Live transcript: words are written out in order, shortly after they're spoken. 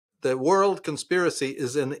the world conspiracy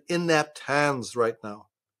is in inept hands right now.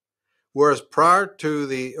 Whereas prior to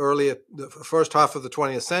the first half of the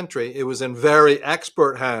 20th century, it was in very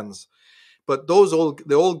expert hands. But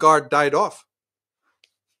the old guard died off.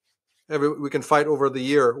 We can fight over the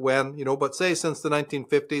year when, but say since the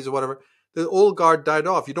 1950s or whatever, the old guard died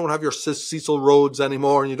off. You don't have your Cecil Rhodes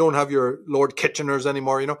anymore, and you don't have your Lord Kitcheners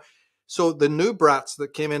anymore, So the new brats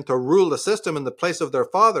that came in to rule the system in the place of their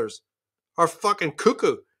fathers are fucking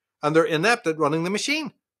cuckoo, and they're inept at running the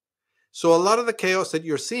machine. So a lot of the chaos that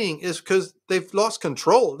you're seeing is because they've lost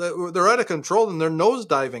control. They're out of control and they're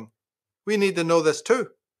nosediving. We need to know this too.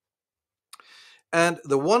 And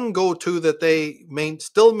the one go-to that they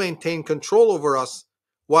still maintain control over us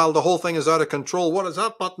while the whole thing is out of control. What does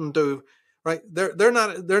that button do? Right? They're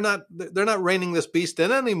not reining this beast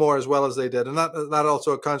in anymore as well as they did, and that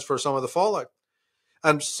also accounts for some of the fallout.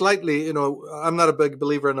 And slightly, I'm not a big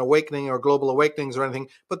believer in awakening or global awakenings or anything,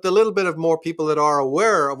 but the little bit of more people that are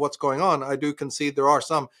aware of what's going on, I do concede there are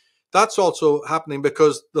some. That's also happening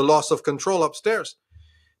because the loss of control upstairs.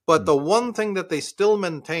 But the one thing that they still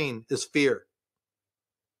maintain is fear,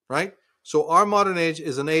 right? So our modern age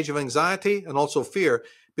is an age of anxiety and also fear,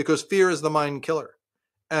 because fear is the mind killer.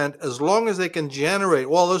 And as long as they can generate,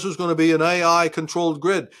 well, this is going to be an AI-controlled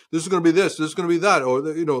grid. This is going to be this is going to be that, or,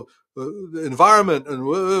 the environment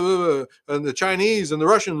and the Chinese and the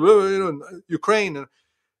Russians, and Ukraine, and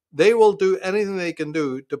they will do anything they can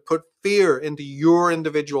do to put fear into your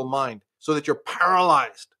individual mind so that you're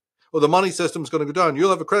paralyzed. Or the money system's going to go down.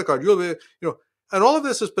 You'll have a credit card. You'll be, and all of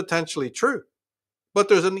this is potentially true. But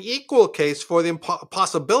there's an equal case for the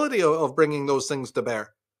possibility of bringing those things to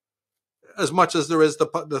bear, as much as there is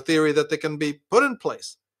the theory that they can be put in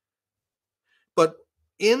place. But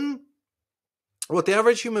what the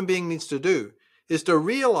average human being needs to do is to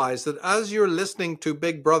realize that as you're listening to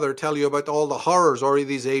Big Brother tell you about all the horrors, or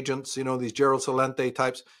these agents, these Gerald Celente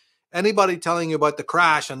types, anybody telling you about the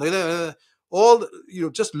crash and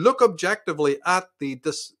just look objectively at the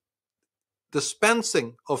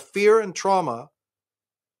dispensing of fear and trauma.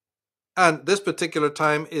 And this particular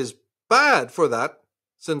time is bad for that,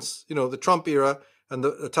 since, the Trump era and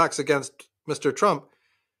the attacks against Mr. Trump.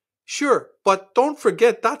 Sure, but don't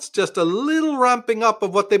forget that's just a little ramping up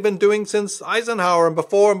of what they've been doing since Eisenhower and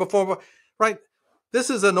before, right? This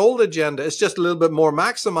is an old agenda. It's just a little bit more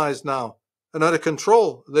maximized now and out of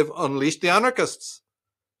control. They've unleashed the anarchists,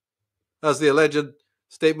 as the alleged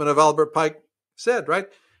statement of Albert Pike said, right?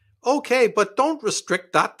 Okay, but don't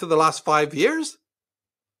restrict that to the last 5 years.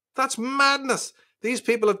 That's madness. These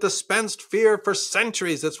people have dispensed fear for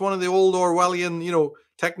centuries. It's one of the old Orwellian,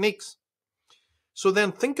 techniques. So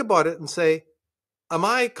then think about it and say, am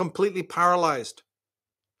I completely paralyzed,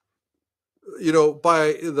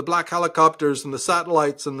 by the black helicopters and the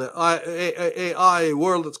satellites and the AI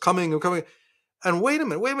world that's coming and coming? And wait a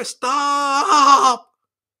minute, stop!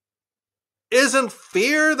 Isn't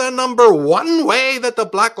fear the number one way that the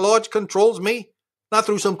Black Lodge controls me? Not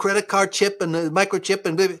through some credit card chip and a microchip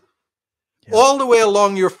and baby. Yeah. All the way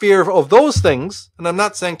along your fear of those things, and I'm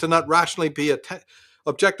not saying to not rationally be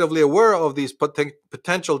objectively aware of these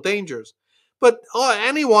potential dangers, but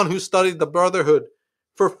anyone who studied the Brotherhood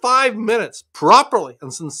for 5 minutes properly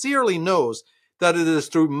and sincerely knows that it is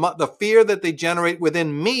through the fear that they generate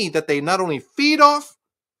within me that they not only feed off,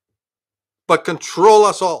 but control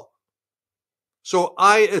us all. So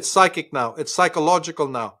it's psychic now. It's psychological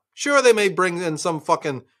now. Sure, they may bring in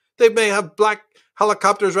they may have black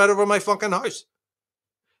helicopters right over my fucking house.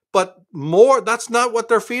 But that's not what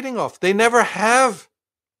they're feeding off. They never have.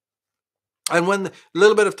 And when a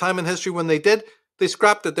little bit of time in history when they did, they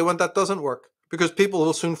scrapped it. They went, that doesn't work, because people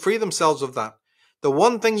will soon free themselves of that. The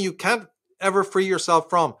one thing you can't ever free yourself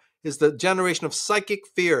from is the generation of psychic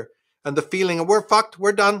fear and the feeling of we're fucked,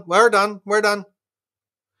 we're done.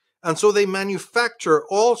 And so they manufacture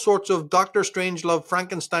all sorts of Dr. Strangelove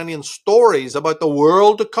Frankensteinian stories about the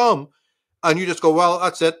world to come. And you just go, well,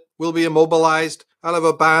 that's it. We'll be immobilized. I'll have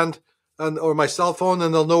a band or my cell phone,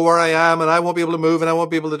 and they'll know where I am, and I won't be able to move, and I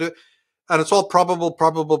won't be able to do it. And it's all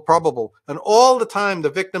probable. And all the time, the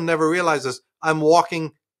victim never realizes I'm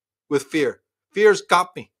walking with fear. Fear's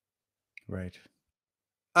got me. Right.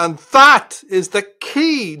 And that is the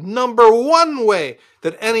key number one way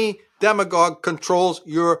that any demagogue controls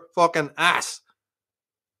your fucking ass.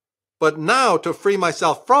 But now, to free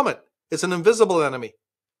myself from it, it's an invisible enemy.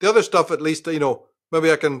 The other stuff, at least,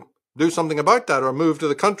 maybe I can do something about that, or move to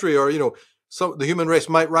the country, or, so the human race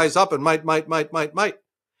might rise up and might.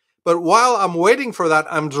 But while I'm waiting for that,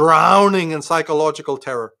 I'm drowning in psychological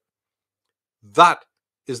terror. That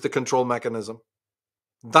is the control mechanism.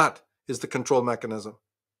 That is the control mechanism.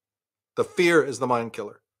 The fear is the mind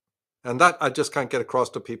killer. And that I just can't get across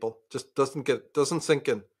to people. Just doesn't sink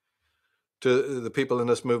in to the people in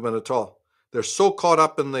this movement at all. They're so caught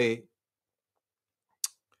up in the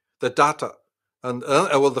data and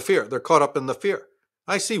the fear. They're caught up in the fear.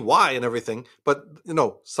 I see why and everything, but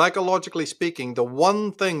psychologically speaking, the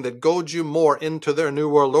one thing that goads you more into their new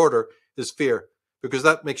world order is fear, because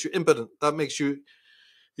that makes you impotent. That makes you,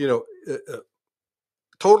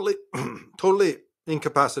 totally, totally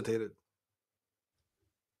incapacitated.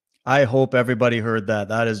 I hope everybody heard that.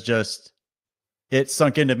 That is just, it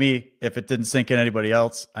sunk into me. If it didn't sink in anybody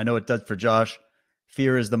else, I know it does for Josh.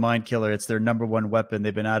 Fear is the mind killer. It's their number one weapon.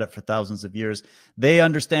 They've been at it for thousands of years. They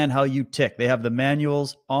understand how you tick. They have the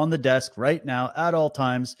manuals on the desk right now at all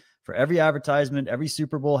times for every advertisement, every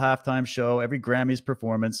Super Bowl halftime show, every Grammys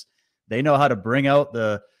performance. They know how to bring out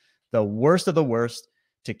the worst of the worst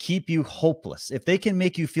to keep you hopeless. If they can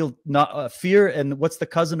make you feel not fear, and what's the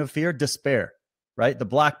cousin of fear? Despair, right? The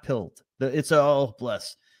black pilled. It's all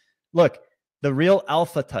bless. Look, the real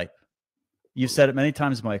alpha type, you've said it many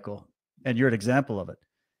times, Michael, and you're an example of it,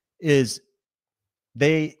 is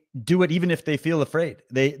they do it even if they feel afraid.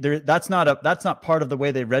 That's not part of the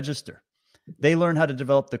way they register. They learn how to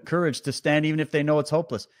develop the courage to stand even if they know it's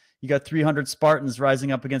hopeless. You got 300 Spartans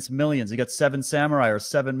rising up against millions. You got 7 samurai or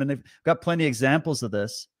 7 minutes. Got plenty of examples of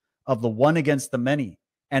this, of the one against the many,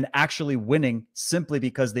 and actually winning simply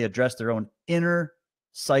because they addressed their own inner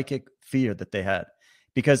psychic fear that they had.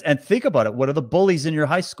 And think about it. What do the bullies in your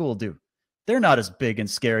high school do? They're not as big and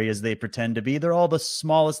scary as they pretend to be. They're all the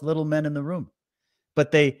smallest little men in the room.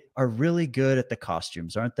 But they are really good at the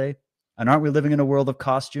costumes, aren't they? And aren't we living in a world of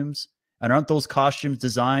costumes? And aren't those costumes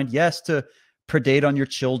designed, yes, to predate on your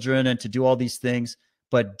children and to do all these things?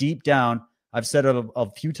 But deep down, I've said it a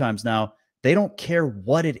few times now, they don't care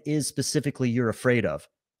what it is specifically you're afraid of,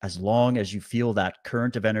 as long as you feel that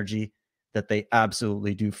current of energy that they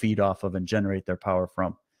absolutely do feed off of and generate their power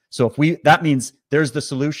from. So that means there's the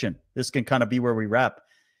solution. This can kind of be where we wrap.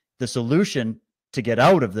 The solution to get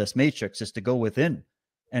out of this matrix is to go within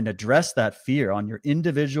and address that fear on your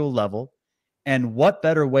individual level. And what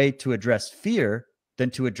better way to address fear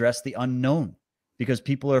than to address the unknown? Because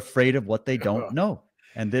people are afraid of what they don't know.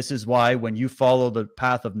 And this is why when you follow the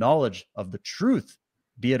path of knowledge of the truth,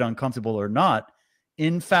 be it uncomfortable or not,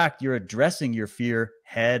 in fact, you're addressing your fear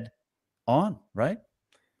head on, right?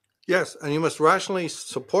 Yes, and you must rationally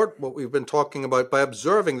support what we've been talking about by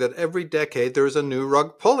observing that every decade there is a new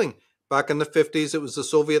rug pulling. Back in the 50s, it was the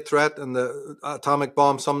Soviet threat and the atomic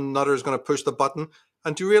bomb. Some nutter is going to push the button.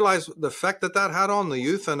 And do you realize the effect that had on the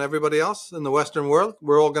youth and everybody else in the Western world?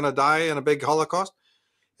 We're all going to die in a big Holocaust.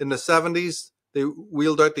 In the 70s, they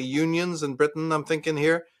wheeled out the unions in Britain, I'm thinking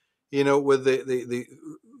here, with the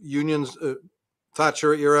unions,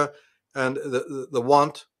 Thatcher era, and the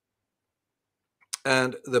want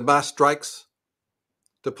and the mass strikes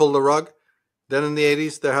to pull the rug. Then in the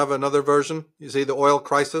 80s, they have another version. You see the oil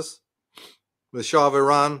crisis with Shah of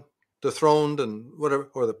Iran dethroned and whatever,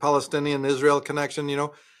 or the Palestinian-Israel connection,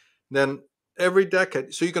 Then every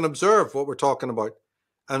decade, so you can observe what we're talking about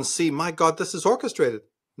and see, my God, this is orchestrated.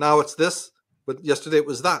 Now it's this, but yesterday it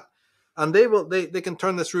was that. And they can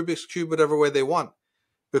turn this Rubik's Cube whatever way they want,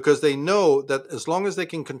 because they know that as long as they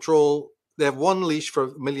can control, they have one leash for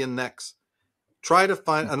a million necks. Try to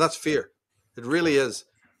find, and that's fear. It really is.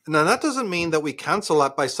 Now, that doesn't mean that we cancel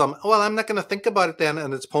that by I'm not going to think about it then,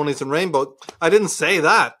 and it's ponies and rainbow. I didn't say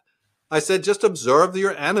that. I said just observe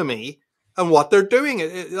your enemy and what they're doing.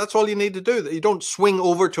 That's all you need to do. You don't swing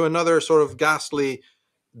over to another sort of ghastly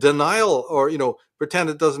denial or, pretend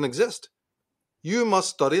it doesn't exist. You must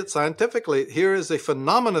study it scientifically. Here is a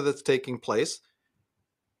phenomena that's taking place.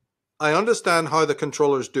 I understand how the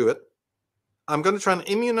controllers do it. I'm going to try and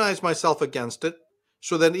immunize myself against it,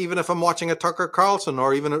 so that even if I'm watching a Tucker Carlson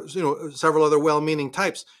or even several other well-meaning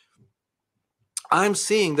types, I'm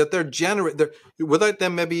seeing that they're without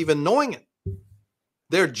them maybe even knowing it,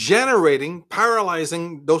 they're generating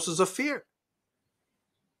paralyzing doses of fear.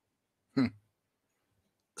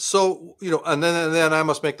 So and then I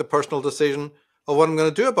must make the personal decision of what I'm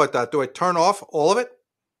going to do about that. Do I turn off all of it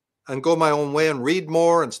and go my own way and read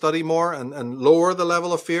more and study more and lower the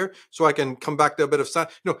level of fear so I can come back to a bit of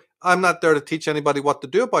science? I'm not there to teach anybody what to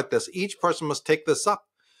do about this. Each person must take this up.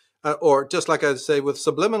 Or just like I say with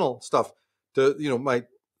subliminal stuff to,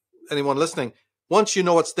 anyone listening, once you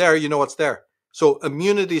know it's there, you know it's there. So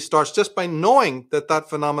immunity starts just by knowing that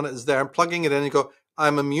phenomena is there and plugging it in and you go,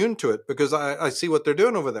 I'm immune to it because I see what they're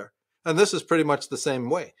doing over there. And this is pretty much the same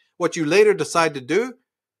way. What you later decide to do,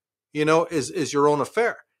 is your own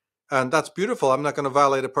affair. And that's beautiful. I'm not going to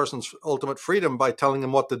violate a person's ultimate freedom by telling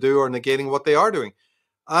them what to do or negating what they are doing.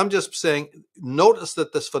 I'm just saying, notice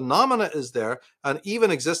that this phenomena is there and even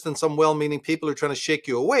exists in some well-meaning people who are trying to shake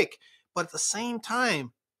you awake. But at the same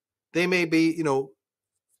time, they may be,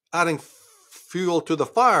 adding fuel to the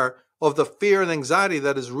fire of the fear and anxiety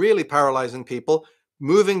that is really paralyzing people,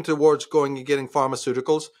 moving towards going and getting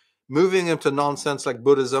pharmaceuticals, moving into nonsense like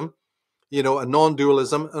Buddhism, and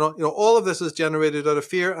non-dualism. And, all of this is generated out of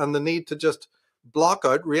fear and the need to just block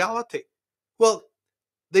out reality. Well,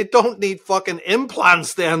 they don't need fucking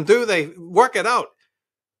implants then, do they? Work it out.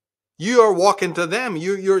 You are walking to them.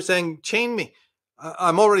 You're saying, chain me.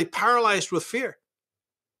 I'm already paralyzed with fear.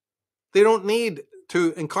 They don't need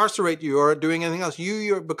to incarcerate you or doing anything else.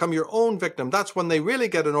 You become your own victim. That's when they really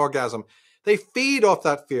get an orgasm. They feed off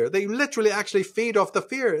that fear. They literally actually feed off the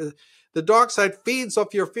fear. The dark side feeds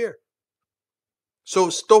off your fear. So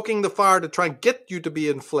stoking the fire to try and get you to be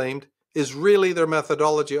inflamed is really their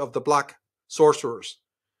methodology of the black sorcerers.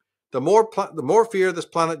 The more fear this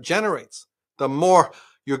planet generates, the more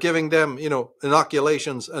you're giving them,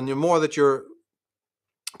 inoculations, and the more that you're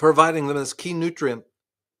providing them this key nutrient.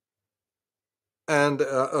 And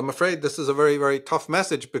I'm afraid this is a very, very tough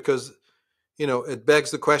message because, it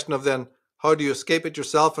begs the question of then, how do you escape it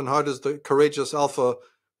yourself, and how does the courageous alpha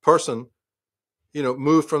person,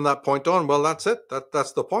 move from that point on? Well, that's it.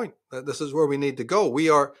 That's the point. This is where we need to go. We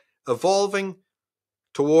are evolving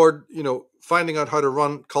toward, finding out how to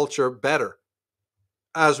run culture better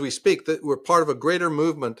as we speak. That we're part of a greater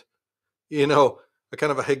movement, a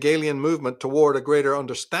kind of a Hegelian movement toward a greater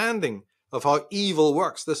understanding of how evil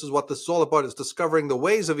works. This is what this is all about, is discovering the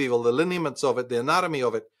ways of evil, the lineaments of it, the anatomy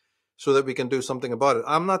of it, so that we can do something about it.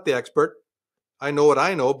 I'm not the expert. I know what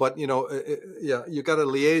I know, but, you got to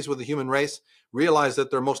liaise with the human race, realize that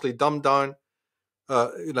they're mostly dumbed down,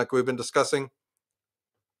 like we've been discussing,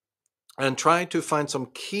 and try to find some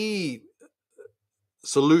key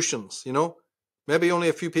solutions. Maybe only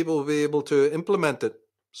a few people will be able to implement it.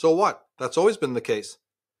 So what? That's always been the case.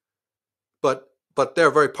 But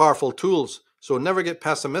they're very powerful tools. So never get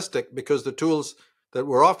pessimistic, because the tools that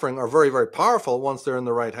we're offering are very, very powerful once they're in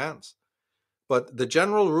the right hands. But the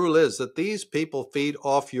general rule is that these people feed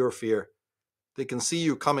off your fear. They can see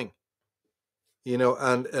you coming.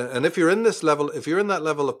 And if you're in this level, if you're in that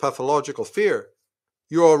level of pathological fear,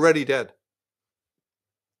 you're already dead.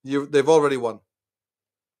 They've already won.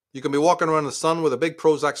 You can be walking around the sun with a big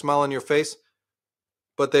Prozac smile on your face,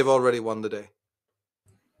 but they've already won the day.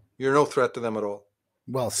 You're no threat to them at all.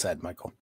 Well said, Michael.